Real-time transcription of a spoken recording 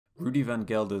Rudy Van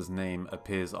Gelder's name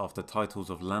appears after titles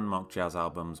of landmark jazz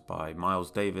albums by Miles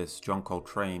Davis, John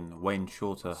Coltrane, Wayne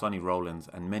Shorter, Sonny Rollins,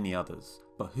 and many others.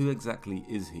 But who exactly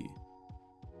is he?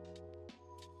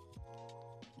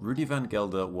 Rudy Van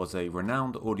Gelder was a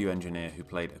renowned audio engineer who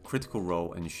played a critical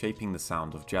role in shaping the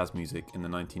sound of jazz music in the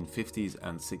 1950s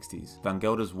and 60s. Van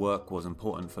Gelder's work was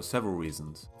important for several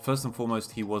reasons. First and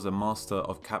foremost, he was a master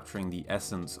of capturing the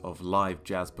essence of live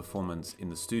jazz performance in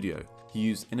the studio. He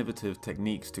used innovative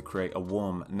techniques to create a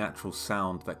warm, natural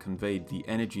sound that conveyed the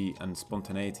energy and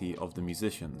spontaneity of the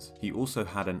musicians. He also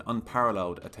had an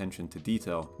unparalleled attention to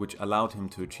detail, which allowed him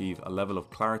to achieve a level of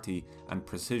clarity and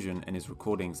precision in his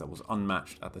recordings that was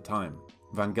unmatched at the time.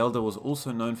 Van Gelder was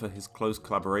also known for his close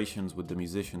collaborations with the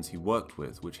musicians he worked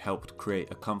with, which helped create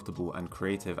a comfortable and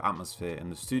creative atmosphere in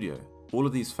the studio. All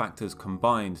of these factors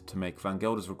combined to make Van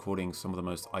Gelder's recordings some of the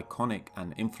most iconic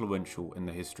and influential in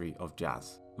the history of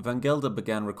jazz. Van Gelder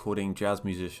began recording jazz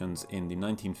musicians in the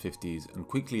 1950s and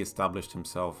quickly established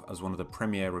himself as one of the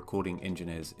premier recording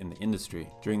engineers in the industry.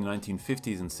 During the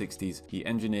 1950s and 60s, he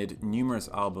engineered numerous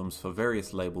albums for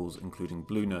various labels including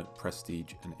Blue Note,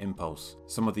 Prestige, and Impulse.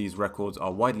 Some of these records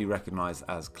are widely recognized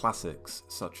as classics,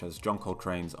 such as John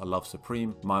Coltrane's A Love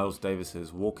Supreme, Miles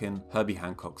Davis's Walkin', Herbie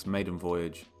Hancock's Maiden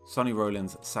Voyage, Sonny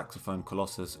Rollins' Saxophone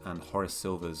Colossus, and Horace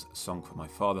Silver's Song for My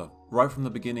Father. Right from the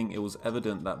beginning, it was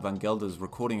evident that Van Gelder's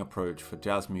recording approach for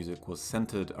jazz music was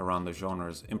centered around the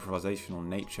genre's improvisational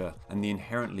nature and the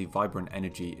inherently vibrant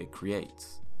energy it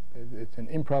creates. It's an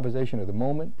improvisation of the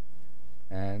moment,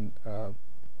 and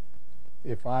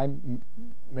if I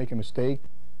make a mistake,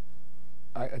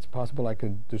 it's possible I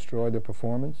could destroy the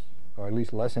performance, or at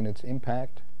least lessen its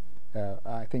impact.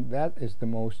 I think that is the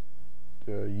most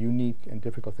unique and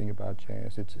difficult thing about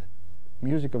jazz. It's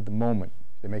music of the moment.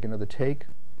 They make another take,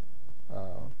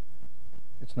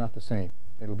 it's not the same.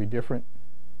 It'll be different,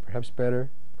 perhaps better,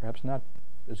 perhaps not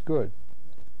as good,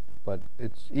 but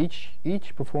it's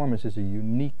each performance is a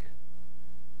unique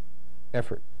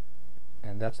effort,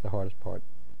 and that's the hardest part.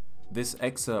 This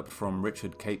excerpt from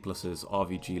Richard Capeless's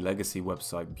RVG Legacy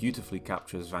website beautifully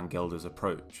captures Van Gelder's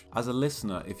approach. As a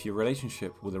listener, if your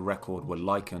relationship with a record were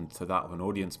likened to that of an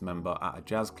audience member at a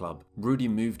jazz club, Rudy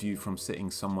moved you from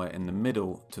sitting somewhere in the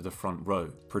middle to the front row.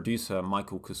 Producer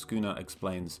Michael Kuskuna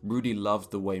explains, Rudy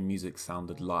loved the way music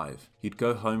sounded live. He'd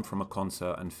go home from a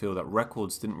concert and feel that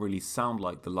records didn't really sound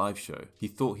like the live show. He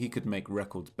thought he could make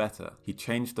records better. He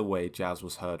changed the way jazz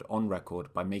was heard on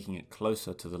record by making it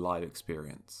closer to the live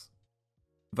experience.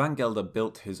 Van Gelder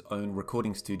built his own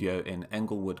recording studio in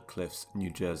Englewood Cliffs, New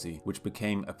Jersey, which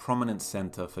became a prominent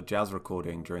center for jazz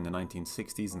recording during the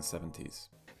 1960s and 70s.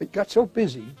 It got so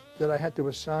busy that I had to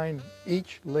assign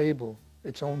each label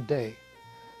its own day.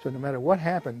 So no matter what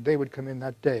happened, they would come in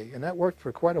that day. And that worked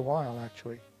for quite a while,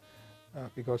 actually,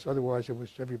 because otherwise it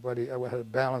was everybody, I had to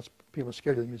balance people's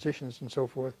schedule, musicians and so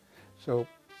forth. So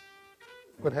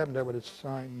what happened, I would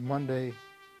assign Monday,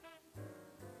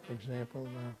 for example,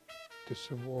 to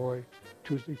Savoy,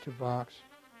 Tuesday to Vox,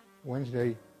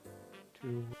 Wednesday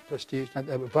to Prestige. And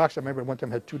Vox, I remember one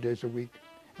time had 2 days a week.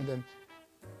 And then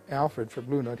Alfred for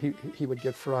Blue Note, he would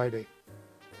get Friday.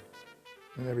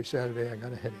 And every Saturday I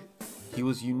got a headache. He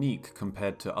was unique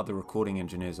compared to other recording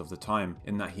engineers of the time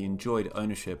in that he enjoyed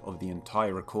ownership of the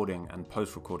entire recording and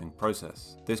post-recording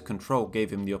process. This control gave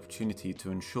him the opportunity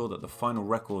to ensure that the final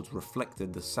records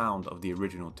reflected the sound of the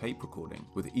original tape recording,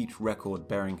 with each record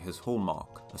bearing his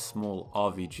hallmark, a small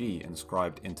RVG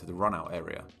inscribed into the runout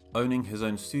area. Owning his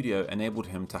own studio enabled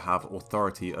him to have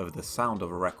authority over the sound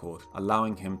of a record,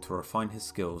 allowing him to refine his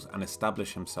skills and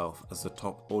establish himself as the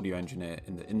top audio engineer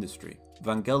in the industry.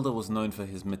 Van Gelder was known for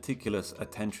his meticulous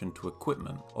attention to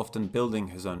equipment, often building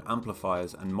his own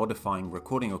amplifiers and modifying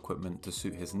recording equipment to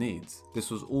suit his needs. This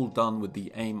was all done with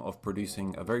the aim of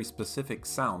producing a very specific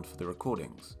sound for the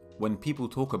recordings. When people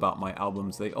talk about my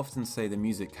albums, they often say the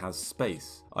music has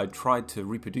space. I tried to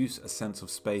reproduce a sense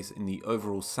of space in the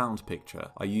overall sound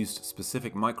picture. I used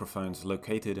specific microphones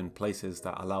located in places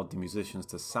that allowed the musicians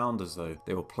to sound as though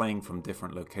they were playing from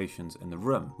different locations in the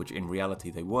room, which in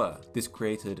reality they were. This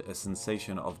created a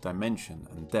sensation of dimension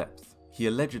and depth. He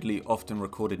allegedly often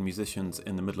recorded musicians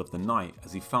in the middle of the night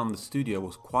as he found the studio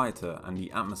was quieter and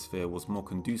the atmosphere was more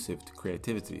conducive to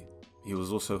creativity. He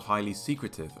was also highly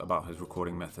secretive about his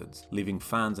recording methods, leaving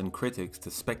fans and critics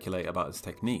to speculate about his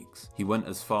techniques. He went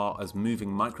as far as moving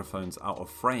microphones out of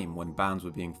frame when bands were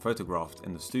being photographed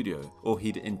in the studio, or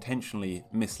he'd intentionally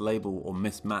mislabel or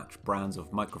mismatch brands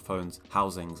of microphones,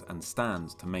 housings, and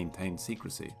stands to maintain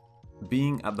secrecy.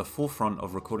 Being at the forefront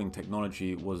of recording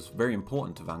technology was very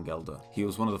important to Van Gelder. He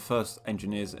was one of the first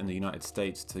engineers in the United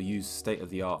States to use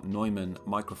state-of-the-art Neumann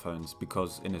microphones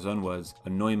because, in his own words, a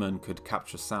Neumann could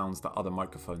capture sounds that other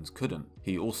microphones couldn't.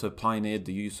 He also pioneered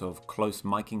the use of close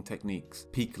miking techniques,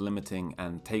 peak limiting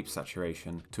and tape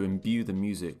saturation to imbue the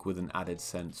music with an added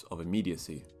sense of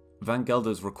immediacy. Van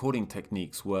Gelder's recording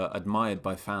techniques were admired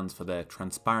by fans for their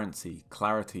transparency,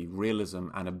 clarity, realism,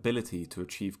 and ability to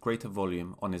achieve greater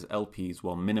volume on his LPs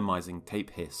while minimizing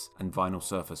tape hiss and vinyl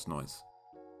surface noise.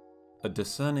 A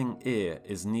discerning ear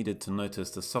is needed to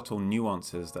notice the subtle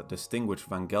nuances that distinguish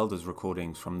Van Gelder's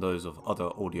recordings from those of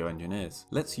other audio engineers.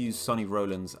 Let's use Sonny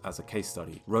Rollins as a case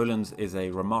study. Rollins is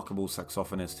a remarkable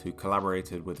saxophonist who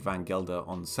collaborated with Van Gelder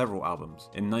on several albums.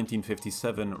 In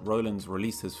 1957, Rollins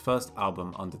released his first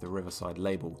album under the Riverside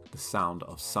label, The Sound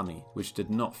of Sonny, which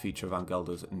did not feature Van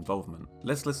Gelder's involvement.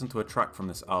 Let's listen to a track from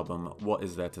this album, What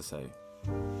Is There to Say?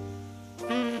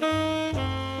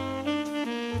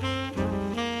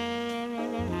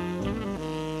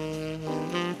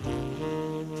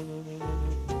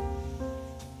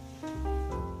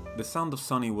 The Sound of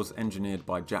Sonny was engineered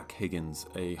by Jack Higgins,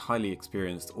 a highly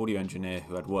experienced audio engineer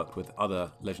who had worked with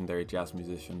other legendary jazz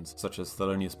musicians such as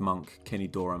Thelonious Monk, Kenny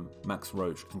Dorham, Max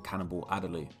Roach, and Cannibal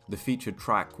Adderley. The featured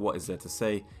track, What Is There to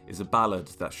Say, is a ballad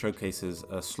that showcases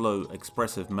a slow,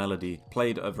 expressive melody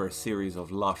played over a series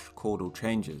of lush chordal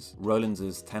changes.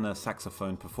 Rollins' tenor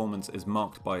saxophone performance is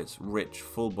marked by its rich,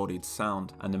 full-bodied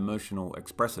sound and emotional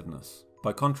expressiveness.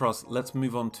 By contrast, let's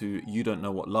move on to You Don't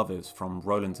Know What Love Is from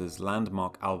Rollins'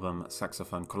 landmark album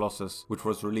Saxophone Colossus, which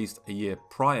was released a year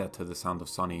prior to The Sound of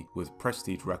Sonny with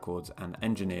Prestige Records and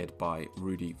engineered by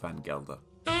Rudy Van Gelder.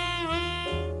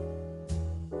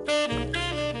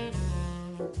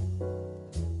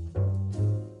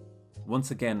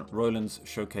 Once again, Rollins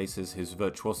showcases his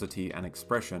virtuosity and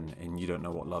expression in You Don't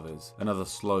Know What Love Is, another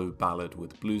slow ballad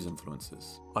with blues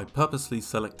influences. I purposely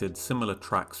selected similar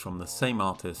tracks from the same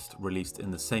artist, released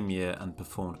in the same year and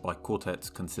performed by quartets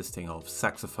consisting of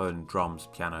saxophone, drums,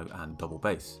 piano, and double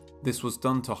bass. This was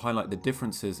done to highlight the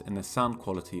differences in the sound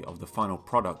quality of the final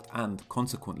product and,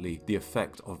 consequently, the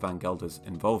effect of Van Gelder's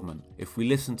involvement. If we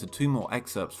listen to two more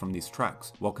excerpts from these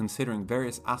tracks, while considering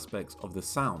various aspects of the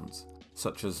sounds,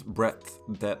 such as breadth,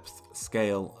 depth,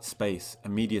 scale, space,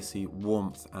 immediacy,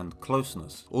 warmth, and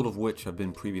closeness, all of which have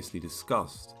been previously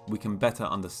discussed, we can better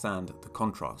understand the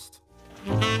contrast.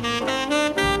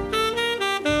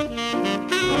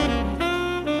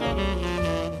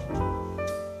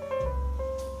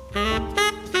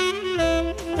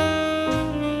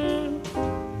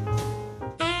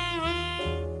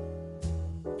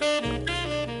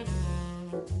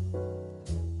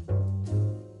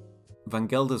 Van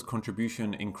Gelder's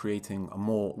contribution in creating a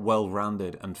more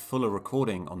well-rounded and fuller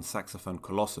recording on Saxophone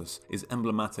Colossus is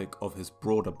emblematic of his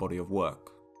broader body of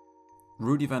work.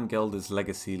 Rudy Van Gelder's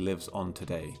legacy lives on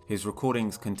today. His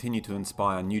recordings continue to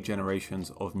inspire new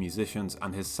generations of musicians,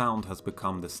 and his sound has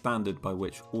become the standard by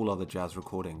which all other jazz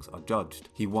recordings are judged.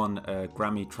 He won a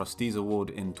Grammy Trustees Award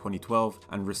in 2012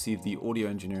 and received the Audio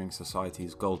Engineering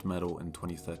Society's Gold Medal in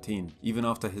 2013. Even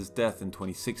after his death in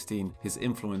 2016, his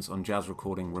influence on jazz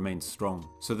recording remains strong.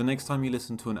 So the next time you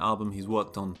listen to an album he's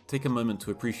worked on, take a moment to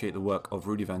appreciate the work of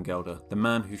Rudy Van Gelder, the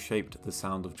man who shaped the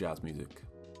sound of jazz music.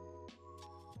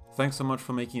 Thanks so much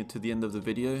for making it to the end of the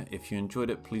video. If you enjoyed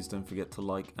it, please don't forget to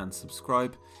like and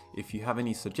subscribe. If you have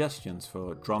any suggestions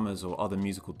for drummers or other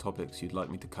musical topics you'd like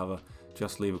me to cover,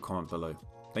 just leave a comment below.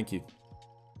 Thank you.